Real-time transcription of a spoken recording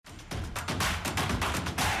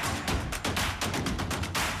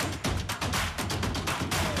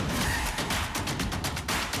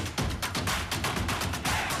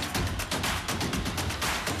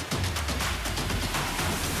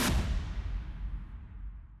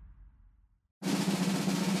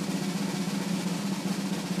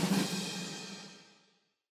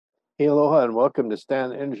Hey, aloha, and welcome to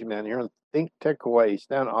Stan Energy Man here on Think Tech Hawaii.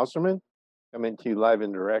 Stan Osserman coming to you live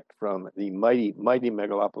and direct from the mighty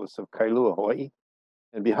megalopolis of Kailua, Hawaii.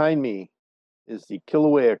 And behind me is the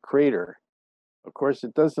Kilauea crater. Of course,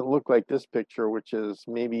 it doesn't look like this picture, which is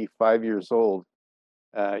maybe 5 years old.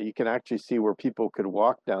 You can actually see where people could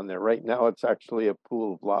walk down there. Right now, it's actually a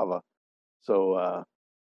pool of lava. So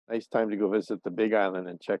nice time to go visit the Big Island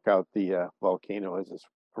and check out the volcano as it's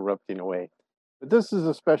erupting away. But this is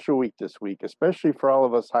a special week this week, especially for all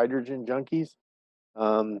of us hydrogen junkies.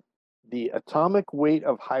 The atomic weight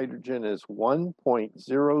of hydrogen is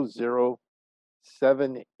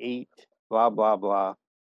 1.0078, blah, blah, blah,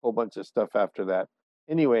 whole bunch of stuff after that.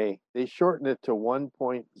 Anyway, they shortened it to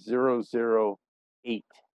 1.008.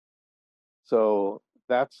 So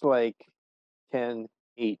that's like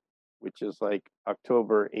 10/8, which is like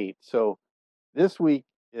October 8th. So this week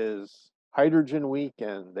is Hydrogen Week,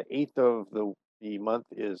 and the 8th of the month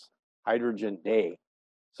is Hydrogen Day.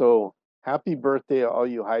 So happy birthday to all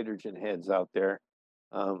you hydrogen heads out there,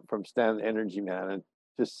 from Stan Energy Man. And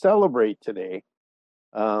to celebrate today,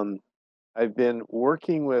 I've been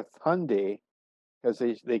working with Hyundai because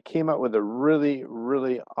they came out with a really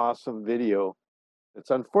awesome video. It's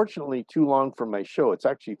unfortunately too long for my show. It's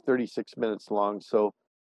actually 36 minutes long. So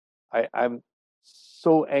I'm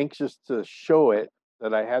so anxious to show it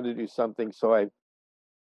that I had to do something. So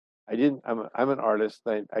I'm an artist.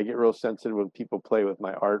 I get real sensitive when people play with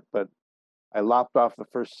my art, but I lopped off the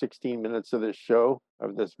first 16 minutes of this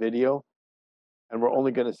video, and we're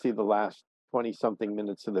only going to see the last 20 something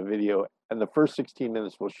minutes of the video. And the first 16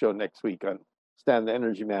 minutes we'll show next week on Stan the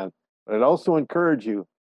Energy Man. But I'd also encourage you,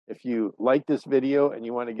 if you like this video and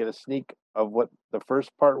you want to get a sneak of what the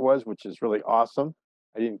first part was, which is really awesome.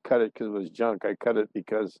 I didn't cut it because it was junk. I cut it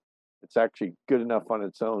because it's actually good enough on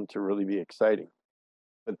its own to really be exciting.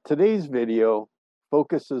 But today's video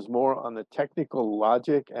focuses more on the technical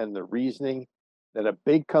logic and the reasoning that a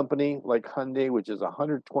big company like Hyundai, which is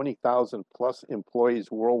 120,000 plus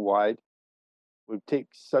employees worldwide, would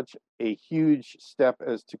take such a huge step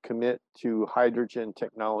as to commit to hydrogen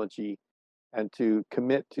technology and to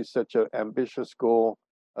commit to such an ambitious goal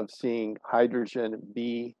of seeing hydrogen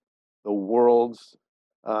be the world's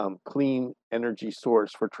clean energy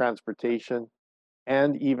source for transportation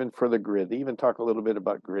and even for the grid. They even talk a little bit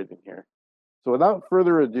about grid in here. So without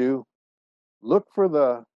further ado, look for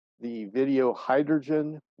the video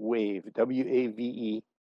Hydrogen Wave, W-A-V-E,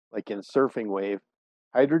 like in surfing wave,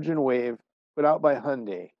 Hydrogen Wave, put out by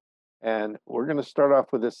Hyundai. And we're going to start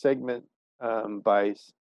off with a segment by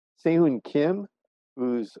Sehun Kim,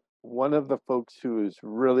 who's one of the folks who is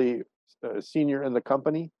really senior in the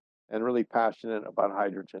company and really passionate about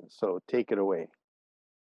hydrogen. So take it away.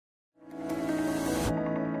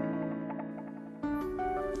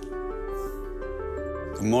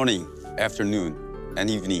 Good morning, afternoon, and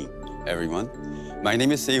evening, everyone. My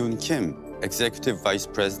name is Sehun Kim, Executive Vice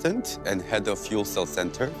President and Head of Fuel Cell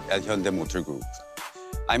Center at Hyundai Motor Group.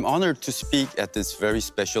 I'm honored to speak at this very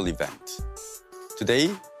special event.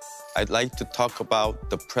 Today, I'd like to talk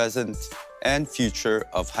about the present and future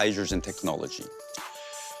of hydrogen technology,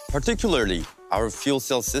 particularly our fuel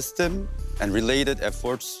cell system and related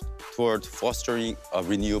efforts toward fostering a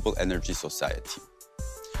renewable energy society.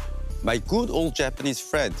 My good old Japanese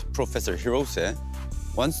friend, Professor Hirose,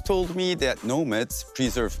 once told me that nomads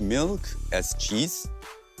preserve milk as cheese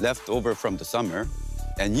left over from the summer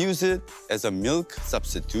and use it as a milk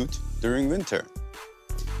substitute during winter.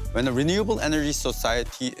 When a renewable energy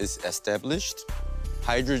society is established,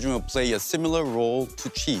 hydrogen will play a similar role to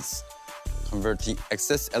cheese. Converting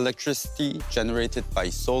excess electricity generated by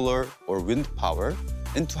solar or wind power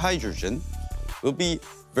into hydrogen will be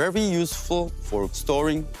very useful for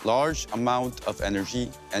storing large amount of energy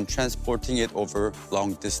and transporting it over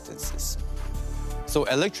long distances. So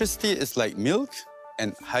electricity is like milk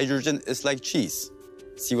and hydrogen is like cheese.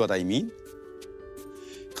 See what I mean?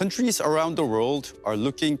 Countries around the world are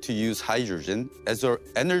looking to use hydrogen as an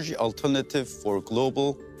energy alternative for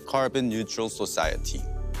global carbon neutral society.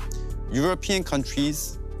 European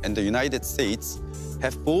countries and the United States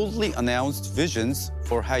have boldly announced visions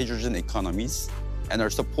for hydrogen economies and are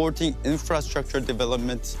supporting infrastructure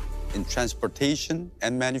development in transportation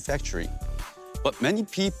and manufacturing. But many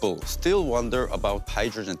people still wonder about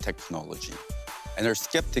hydrogen technology and are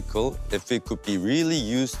skeptical if it could be really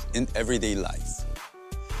used in everyday life.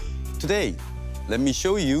 Today, let me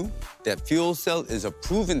show you that fuel cell is a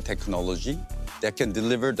proven technology that can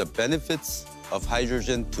deliver the benefits of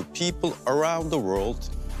hydrogen to people around the world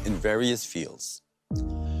in various fields.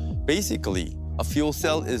 Basically, a fuel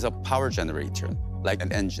cell is a power generator, like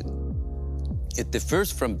an engine. It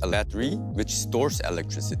differs from a battery, which stores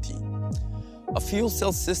electricity. A fuel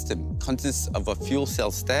cell system consists of a fuel cell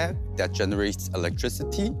stack that generates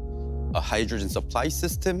electricity, a hydrogen supply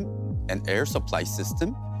system, an air supply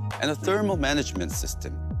system, and a thermal management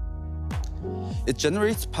system. It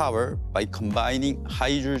generates power by combining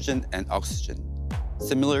hydrogen and oxygen,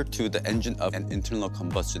 similar to the engine of an internal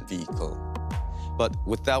combustion vehicle, but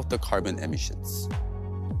without the carbon emissions.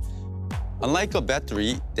 Unlike a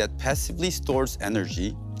battery that passively stores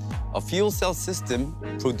energy, a fuel cell system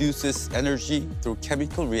produces energy through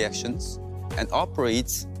chemical reactions and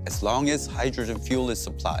operates as long as hydrogen fuel is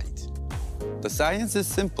supplied. The science is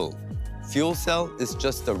simple. Fuel cell is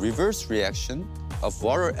just a reverse reaction of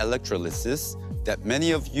water electrolysis that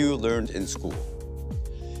many of you learned in school.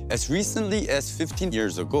 As recently as 15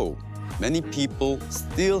 years ago, many people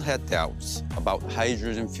still had doubts about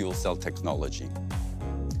hydrogen fuel cell technology.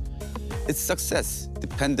 Its success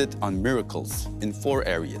depended on miracles in 4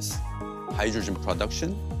 areas: hydrogen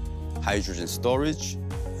production, hydrogen storage,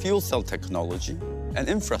 fuel cell technology, and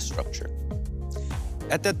infrastructure.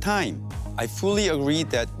 At that time, I fully agreed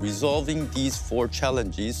that resolving these 4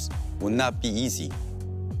 challenges would not be easy.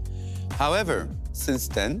 However, since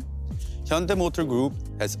then, Hyundai Motor Group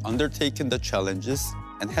has undertaken the challenges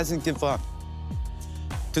and hasn't given up.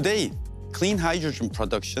 Today, clean hydrogen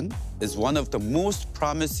production is one of the most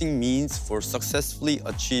promising means for successfully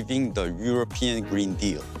achieving the European Green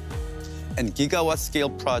Deal, and gigawatt-scale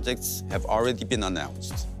projects have already been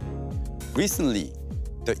announced. Recently,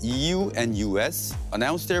 the EU and US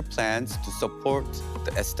announced their plans to support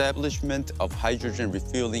the establishment of hydrogen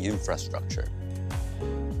refueling infrastructure.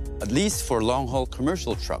 At least for long-haul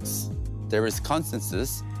commercial trucks, there is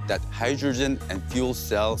consensus that hydrogen and fuel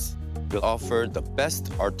cells will offer the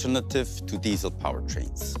best alternative to diesel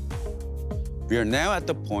powertrains. We are now at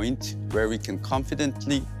the point where we can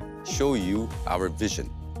confidently show you our vision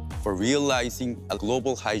for realizing a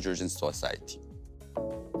global hydrogen society.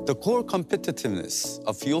 The core competitiveness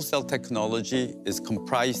of fuel cell technology is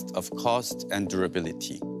comprised of cost and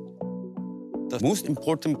durability. The most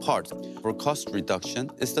important part for cost reduction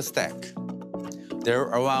is the stack. There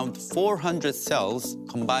are around 400 cells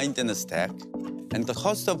combined in a stack, and the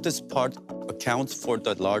cost of this part accounts for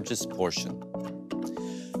the largest portion.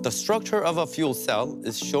 The structure of a fuel cell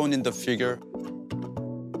is shown in the figure.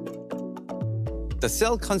 The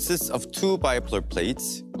cell consists of 2 bipolar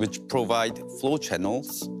plates, which provide flow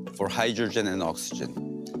channels for hydrogen and oxygen,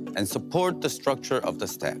 and support the structure of the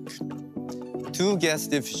stack. 2 gas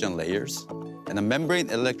diffusion layers, and a membrane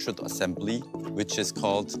electrode assembly, which is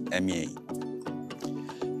called MEA.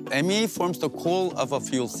 MEA forms the core of a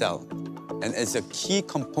fuel cell and is a key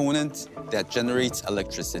component that generates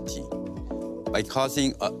electricity by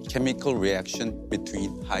causing a chemical reaction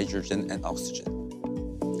between hydrogen and oxygen.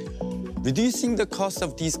 Reducing the cost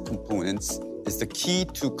of these components is the key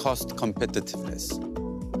to cost competitiveness.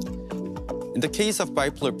 In the case of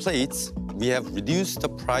bipolar plates, we have reduced the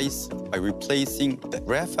price by replacing the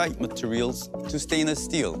graphite materials to stainless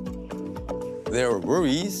steel. There are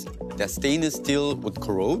worries that stainless steel would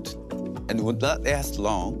corrode and would not last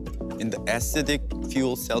long in the acidic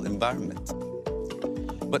fuel cell environment.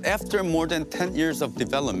 But after more than 10 years of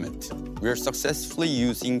development, we are successfully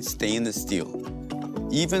using stainless steel,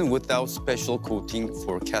 even without special coating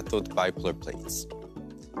for cathode bipolar plates.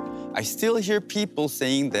 I still hear people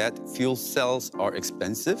saying that fuel cells are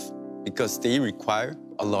expensive because they require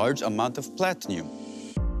a large amount of platinum.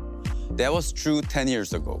 That was true 10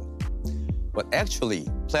 years ago. But actually,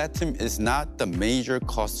 platinum is not the major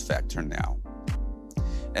cost factor now.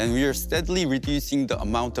 And we are steadily reducing the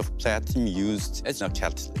amount of platinum used as a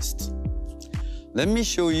catalyst. Let me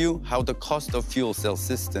show you how the cost of fuel cell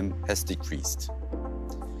system has decreased.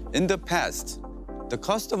 In the past, the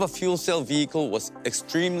cost of a fuel cell vehicle was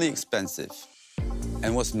extremely expensive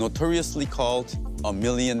and was notoriously called a $1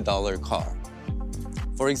 million car.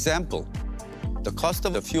 For example, the cost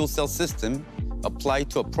of a fuel cell system applied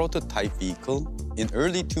to a prototype vehicle in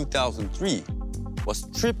early 2003 was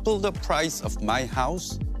triple the price of my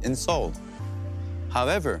house in Seoul.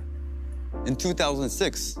 However, in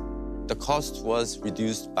 2006, the cost was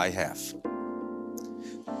reduced by half.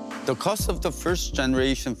 The cost of the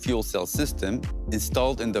first-generation fuel cell system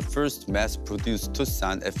installed in the first mass-produced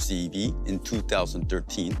Tucson FCEV in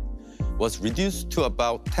 2013 was reduced to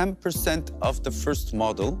about 10% of the first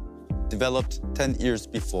model developed 10 years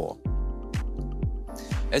before.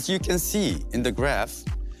 As you can see in the graph,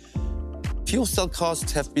 fuel cell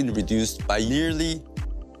costs have been reduced by nearly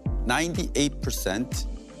 98%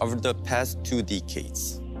 over the past 2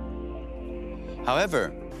 decades.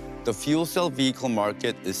 However, the fuel cell vehicle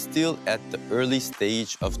market is still at the early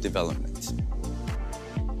stage of development.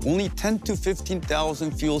 only 10 to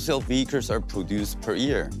 15,000 fuel cell vehicles are produced per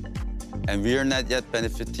year, and we are not yet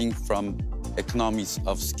benefiting from economies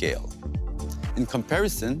of scale. In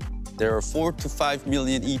comparison, there are 4 to 5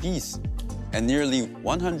 million EVs and nearly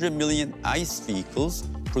 100 million ICE vehicles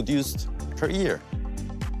produced per year.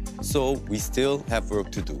 So we still have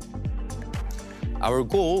work to do. Our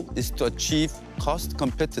goal is to achieve cost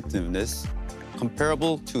competitiveness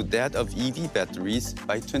comparable to that of EV batteries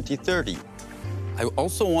by 2030. I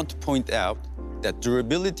also want to point out that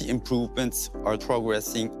durability improvements are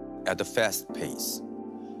progressing at a fast pace.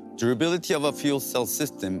 Durability of a fuel cell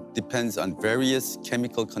system depends on various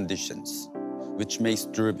chemical conditions, which makes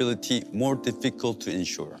durability more difficult to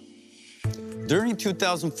ensure. During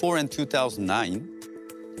 2004 and 2009,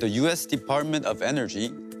 the US Department of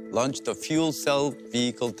Energy launched a fuel cell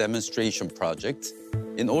vehicle demonstration project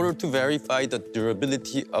in order to verify the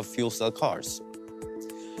durability of fuel cell cars.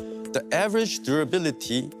 The average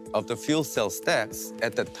durability of the fuel cell stacks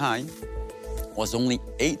at that time was only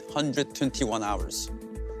 821 hours,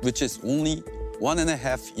 which is only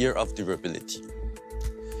 1.5 years of durability.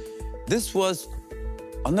 This was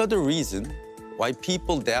another reason why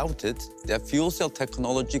people doubted that fuel cell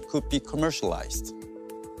technology could be commercialized.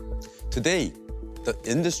 Today, the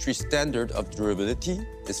industry standard of durability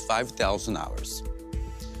is 5,000 hours,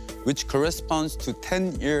 which corresponds to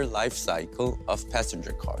 10-year life cycle of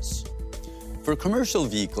passenger cars. For commercial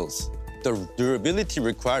vehicles, the durability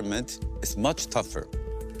requirement is much tougher,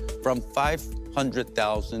 from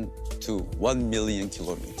 500,000 to 1 million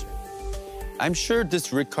kilometers. I'm sure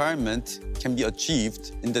this requirement can be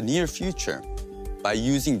achieved in the near future by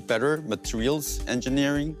using better materials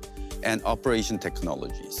engineering and operation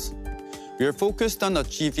technologies. We are focused on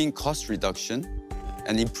achieving cost reduction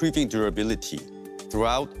and improving durability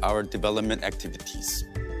throughout our development activities.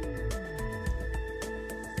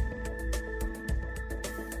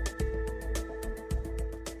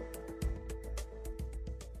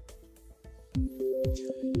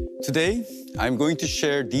 Today, I'm going to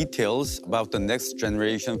share details about the next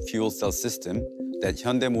generation fuel cell system that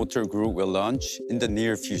Hyundai Motor Group will launch in the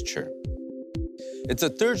near future. It's a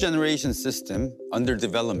third generation system under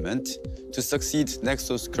development to succeed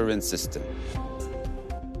Nexo's current system.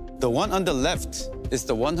 The one on the left is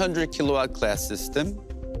the 100 kilowatt class system,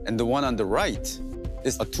 and the one on the right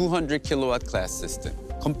is a 200 kilowatt class system.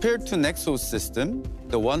 Compared to Nexo's system,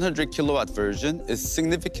 the 100 kilowatt version is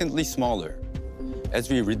significantly smaller, as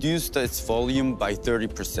we reduced its volume by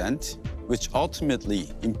 30%, which ultimately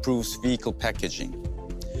improves vehicle packaging.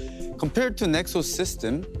 Compared to Nexo's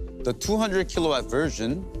system, the 200 kilowatt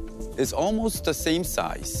version is almost the same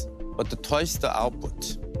size, but twice the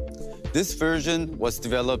output. This version was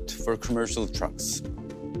developed for commercial trucks.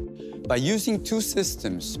 By using two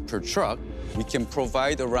systems per truck, we can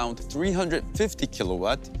provide around 350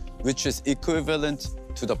 kilowatt, which is equivalent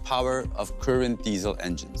to the power of current diesel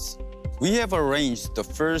engines. We have arranged the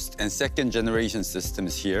first and second generation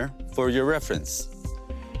systems here for your reference.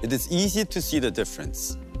 It is easy to see the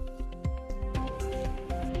difference.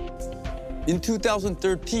 In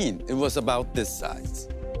 2013, it was about this size.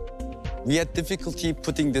 We had difficulty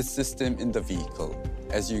putting this system in the vehicle,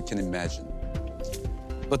 as you can imagine.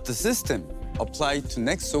 But the system applied to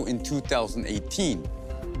Nexo in 2018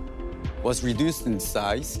 was reduced in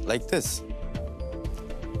size like this.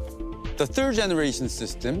 The third generation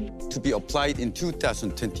system to be applied in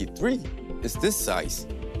 2023 is this size.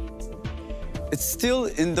 It's still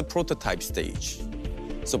in the prototype stage.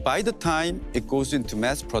 So by the time it goes into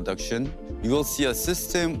mass production, you will see a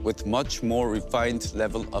system with much more refined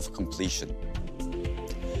level of completion.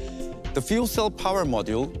 The fuel cell power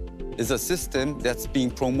module is a system that's being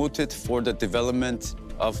promoted for the development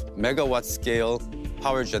of megawatt-scale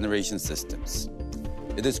power generation systems.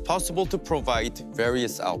 It is possible to provide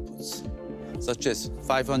various outputs, such as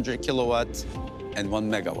 500 kilowatt and 1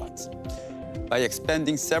 megawatt, by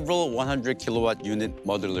expanding several 100 kilowatt unit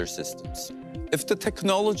modular systems. If the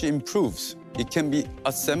technology improves, it can be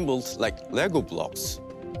assembled like Lego blocks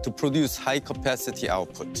to produce high-capacity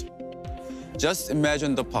output. Just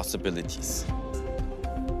imagine the possibilities.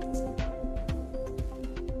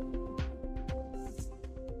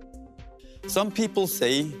 Some people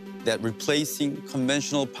say that replacing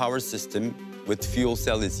conventional power system with fuel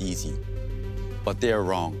cell is easy, but they are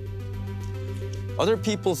wrong. Other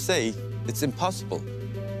people say it's impossible,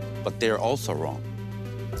 but they are also wrong.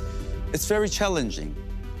 It's very challenging,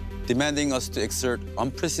 demanding us to exert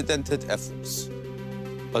unprecedented efforts,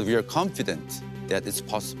 but we are confident that it's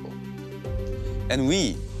possible. And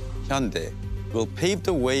we, Hyundai, will pave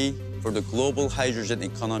the way for the global hydrogen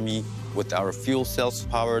economy with our fuel cells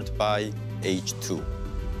powered by H2.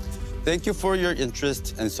 Thank you for your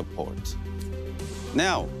interest and support.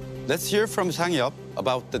 Now, let's hear from Sang-Yup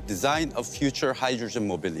about the design of future hydrogen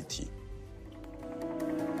mobility.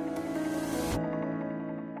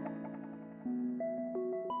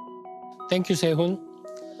 Thank you, Sehun.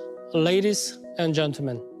 Ladies and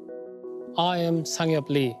gentlemen, I am Sang-Yup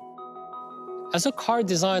Lee. As a car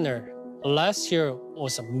designer, last year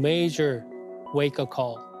was a major wake-up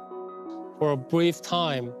call. For a brief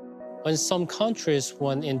time, when some countries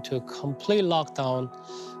went into complete lockdown,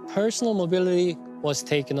 personal mobility was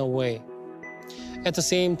taken away. At the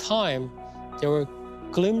same time, there were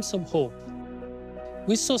glimpses of hope.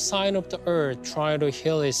 We saw signs of the earth trying to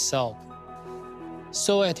heal itself.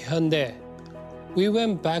 So at Hyundai, we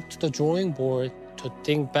went back to the drawing board to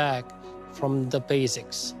think back from the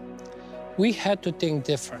basics. We had to think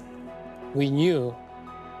different. We knew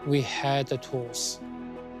we had the tools.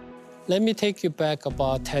 Let me take you back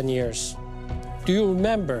about 10 years. Do you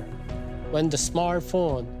remember when the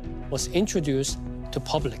smartphone was introduced to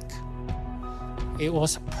public? It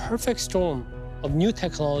was a perfect storm of new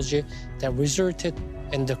technology that resulted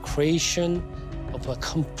in the creation of a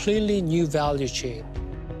completely new value chain.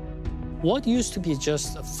 What used to be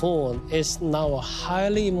just a phone is now a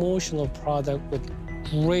highly emotional product with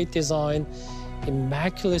great design,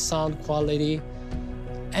 immaculate sound quality,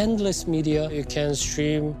 endless media you can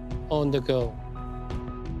stream on the go.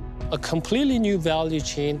 A completely new value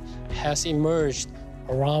chain has emerged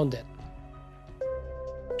around it.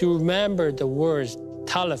 Do you remember the word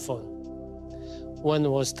telephone? When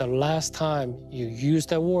was the last time you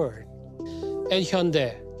used that word? At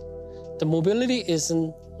Hyundai, the mobility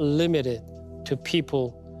isn't limited to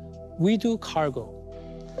people. We do cargo.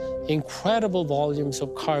 Incredible volumes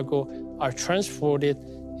of cargo are transported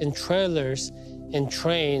in trailers, in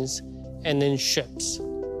trains, and in ships.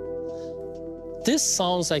 This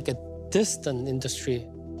sounds like a distant industry,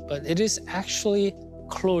 but it is actually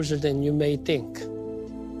closer than you may think.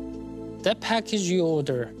 That package you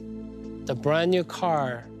order, the brand new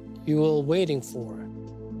car you were waiting for,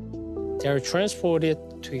 they are transported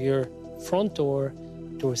to your front door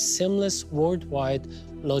through a seamless worldwide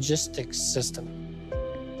logistics system.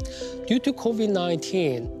 Due to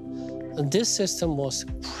COVID-19, this system was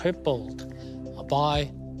crippled by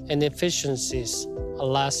inefficiencies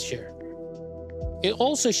last year. It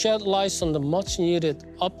also shed light on the much-needed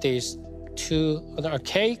updates to an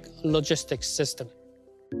archaic logistics system.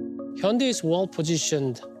 Hyundai is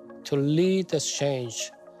well-positioned to lead this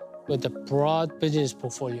change with a broad business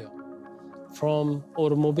portfolio, from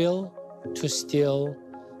automobile to steel,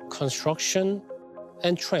 construction,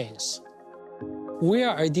 and trains. We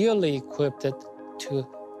are ideally equipped to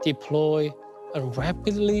deploy and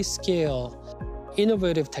rapidly scale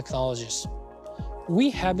innovative technologies.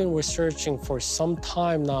 We have been researching for some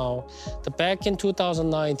time now that back in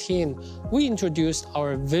 2019, we introduced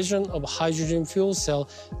our vision of hydrogen fuel cell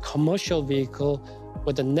commercial vehicle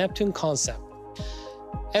with the Neptune concept.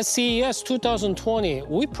 At CES 2020,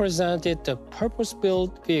 we presented the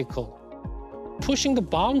purpose-built vehicle, pushing the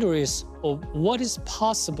boundaries of what is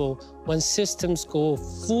possible when systems go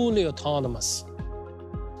fully autonomous.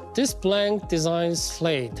 This blank design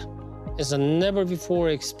slate is a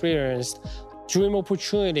never-before-experienced dream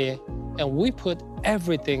opportunity, and we put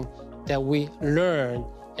everything that we learned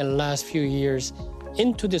in the last few years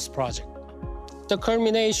into this project. The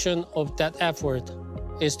culmination of that effort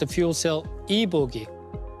is the fuel cell e-bogie.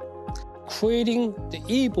 Creating the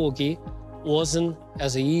e-bogie wasn't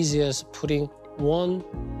as easy as putting one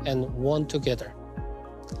and one together.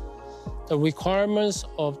 The requirements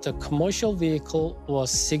of the commercial vehicle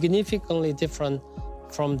was significantly different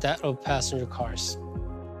from that of passenger cars.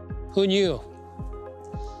 Who knew?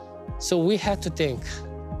 So we had to think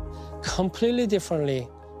completely differently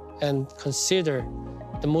and consider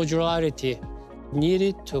the modularity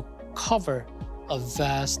needed to cover a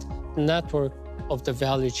vast network of the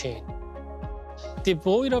value chain.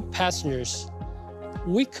 Devoid of passengers,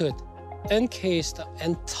 we could encase the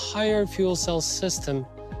entire fuel cell system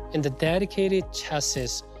in the dedicated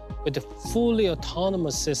chassis with a fully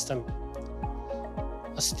autonomous system.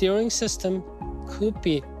 A steering system could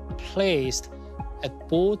be placed at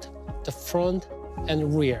both the front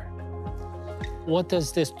and rear. What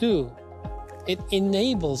does this do? It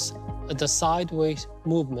enables the sideways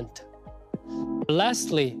movement.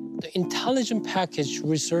 Lastly, the intelligent package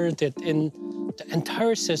resulted in the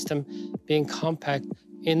entire system being compact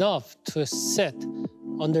enough to sit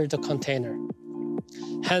under the container.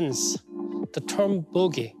 Hence, the term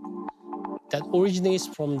bogie that originates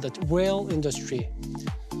from the rail industry.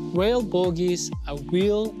 Rail bogies are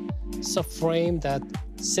wheels of frame that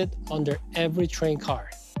sit under every train car.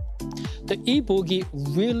 The e-bogie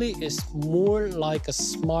really is more like a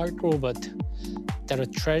smart robot than a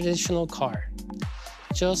traditional car,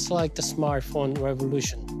 just like the smartphone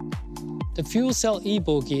revolution. The fuel cell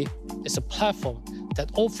e-bogie is a platform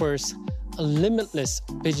that offers a limitless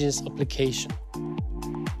business application.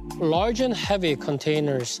 Large and heavy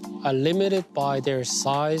containers are limited by their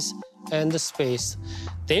size and the space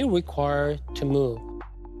they require to move.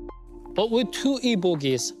 But with two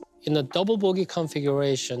e-bogies in a double bogie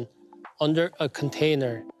configuration under a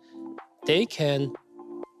container, they can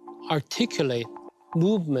articulate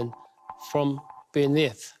movement from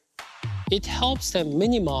beneath. It helps them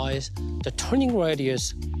minimize the turning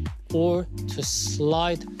radius or to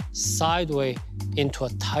slide sideways into a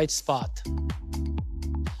tight spot.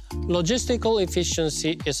 Logistical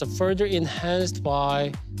efficiency is further enhanced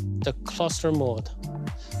by the cluster mode.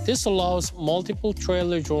 This allows multiple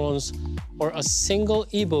trailer drones or a single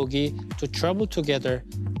e-bogie to travel together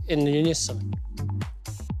in unison.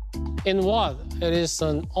 In what it is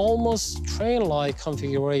an almost train-like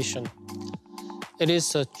configuration, it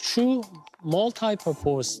is a true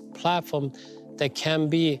multi-purpose platform that can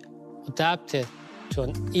be adapted to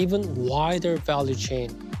an even wider value chain: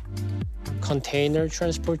 container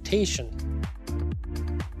transportation,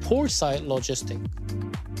 port-side logistics,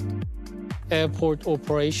 airport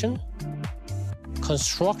operation,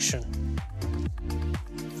 construction,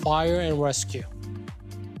 fire and rescue.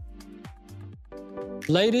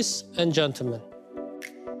 Ladies and gentlemen,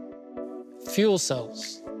 fuel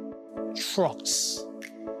cells, trucks,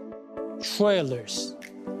 trailers,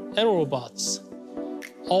 and robots,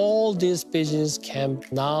 all these businesses can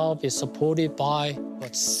now be supported by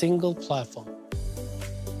a single platform.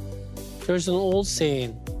 There's an old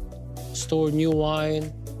saying, store new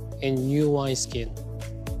wine in new wineskin.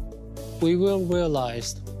 We will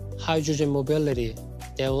realize hydrogen mobility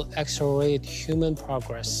that will accelerate human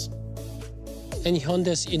progress. And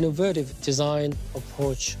Hyundai's innovative design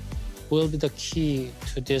approach will be the key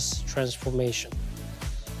to this transformation.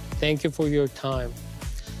 Thank you for your time.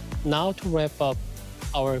 Now to wrap up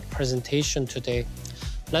our presentation today,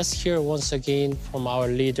 let's hear once again from our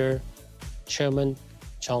leader, Chairman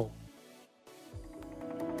Chung.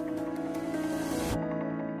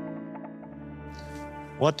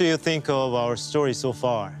 What do you think of our story so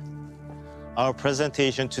far? Our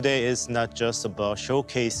presentation today is not just about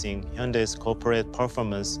showcasing Hyundai's corporate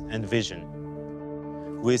performance and vision.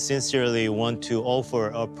 We sincerely want to offer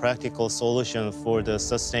a practical solution for the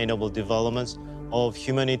sustainable development of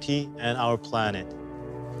humanity and our planet.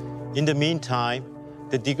 In the meantime,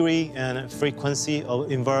 the degree and frequency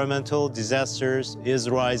of environmental disasters is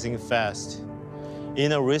rising fast.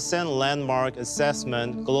 In a recent landmark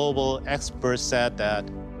assessment, global experts said that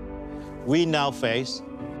we now face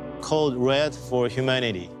code red for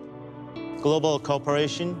humanity. Global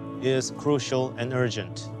cooperation is crucial and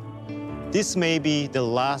urgent. This may be the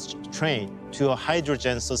last train to a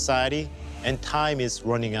hydrogen society, and time is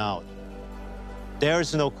running out. There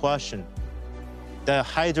is no question that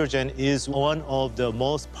hydrogen is one of the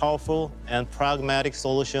most powerful and pragmatic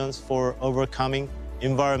solutions for overcoming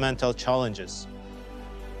environmental challenges.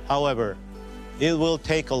 However, it will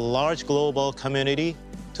take a large global community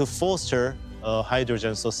to foster a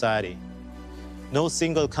hydrogen society. No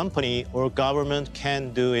single company or government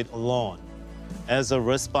can do it alone. As a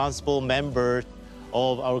responsible member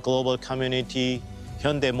of our global community,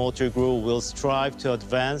 Hyundai Motor Group will strive to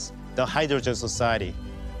advance the hydrogen society.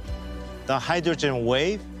 The hydrogen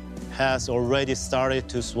wave has already started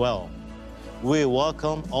to swell. We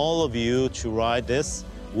welcome all of you to ride this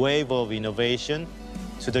wave of innovation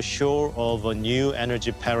to the shore of a new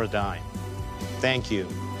energy paradigm. Thank you.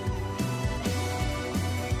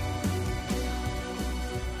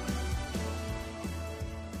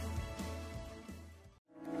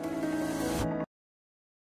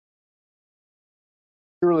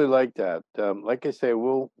 I really like that. Like I say,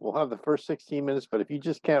 we'll have the first 16 minutes, but if you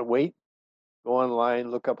just can't wait, go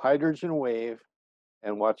online, look up Hydrogen Wave,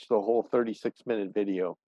 and watch the whole 36-minute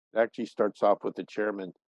video. It actually starts off with the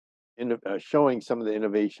chairman showing some of the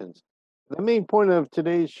innovations. The main point of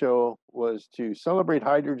today's show was to celebrate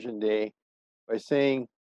Hydrogen Day by saying,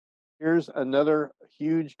 here's another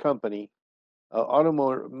huge company,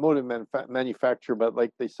 automotive manufacturer, but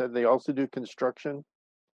like they said, they also do construction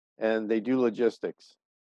and they do logistics.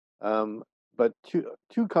 But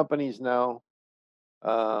two companies now,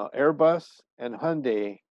 Airbus and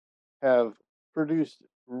Hyundai, have produced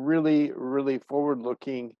really, really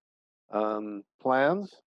forward-looking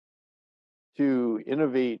plans to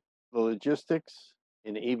innovate the logistics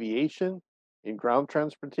in aviation, in ground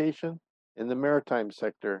transportation, in the maritime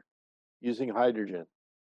sector using hydrogen.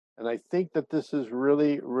 And I think that this is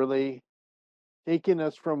really, really taking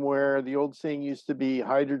us from where the old saying used to be,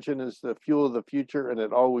 hydrogen is the fuel of the future and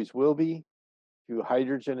it always will be, to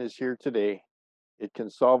hydrogen is here today. It can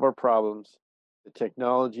solve our problems. The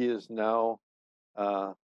technology is now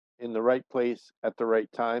in the right place at the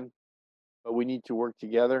right time, but we need to work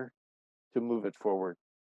together to move it forward.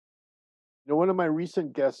 You know, one of my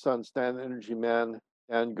recent guests on Stand Energy Man,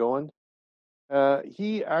 Dan Goen,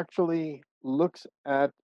 he actually looks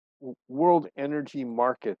at world energy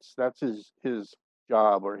markets. That's his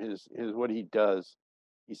job, or his what he does.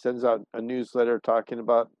 He sends out a newsletter talking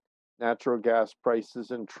about natural gas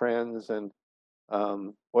prices and trends, and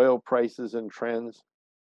oil prices and trends.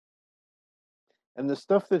 And the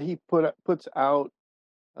stuff that he puts out,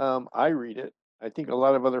 I read it. I think a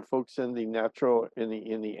lot of other folks in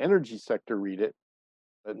the energy sector read it,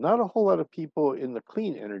 but not a whole lot of people in the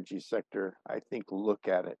clean energy sector, I think, look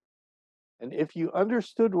at it. And if you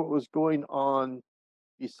understood what was going on,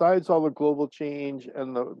 besides all the global change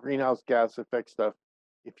and the greenhouse gas effect stuff,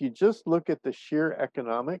 if you just look at the sheer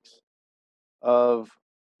economics of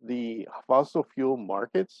the fossil fuel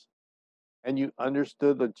markets, and you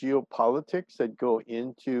understood the geopolitics that go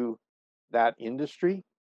into that industry,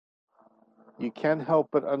 you can't help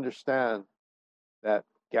but understand that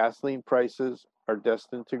gasoline prices are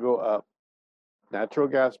destined to go up, natural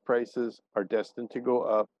gas prices are destined to go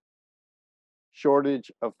up,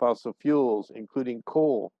 shortage of fossil fuels, including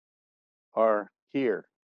coal, are here.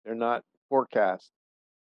 They're not forecast.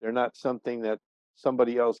 They're not something that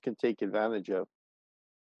somebody else can take advantage of.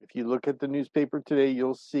 If you look at the newspaper today,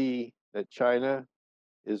 you'll see that China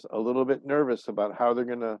is a little bit nervous about how they're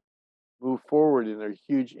going to move forward in their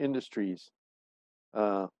huge industries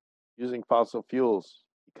using fossil fuels,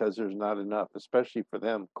 because there's not enough, especially for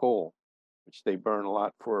them, coal, which they burn a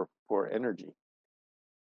lot for energy.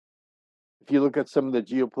 If you look at some of the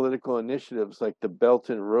geopolitical initiatives like the Belt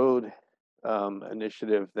and Road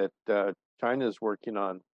initiative that China is working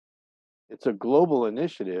on, it's a global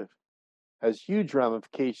initiative, has huge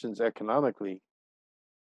ramifications economically,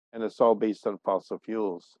 and it's all based on fossil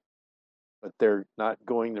fuels. But they're not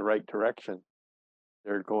going the right direction.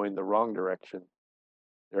 They're going the wrong direction.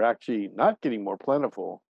 They're actually not getting more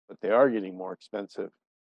plentiful, but they are getting more expensive.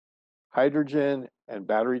 Hydrogen and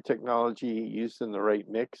battery technology used in the right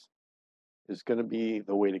mix is going to be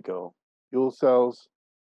the way to go. Fuel cells,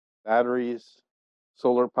 batteries,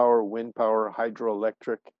 solar power, wind power,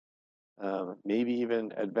 hydroelectric, maybe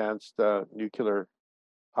even advanced nuclear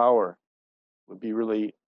power would be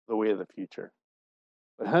really the way of the future.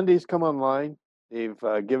 But Hyundai's come online. They've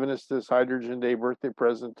given us this Hydrogen Day birthday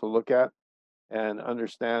present to look at and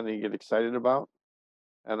understand and get excited about.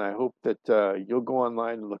 And I hope that you'll go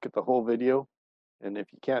online and look at the whole video. And if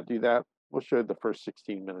you can't do that, we'll show you the first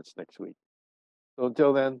 16 minutes next week. So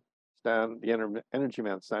until then, Stan, the Energy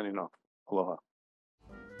Man, signing off. Aloha.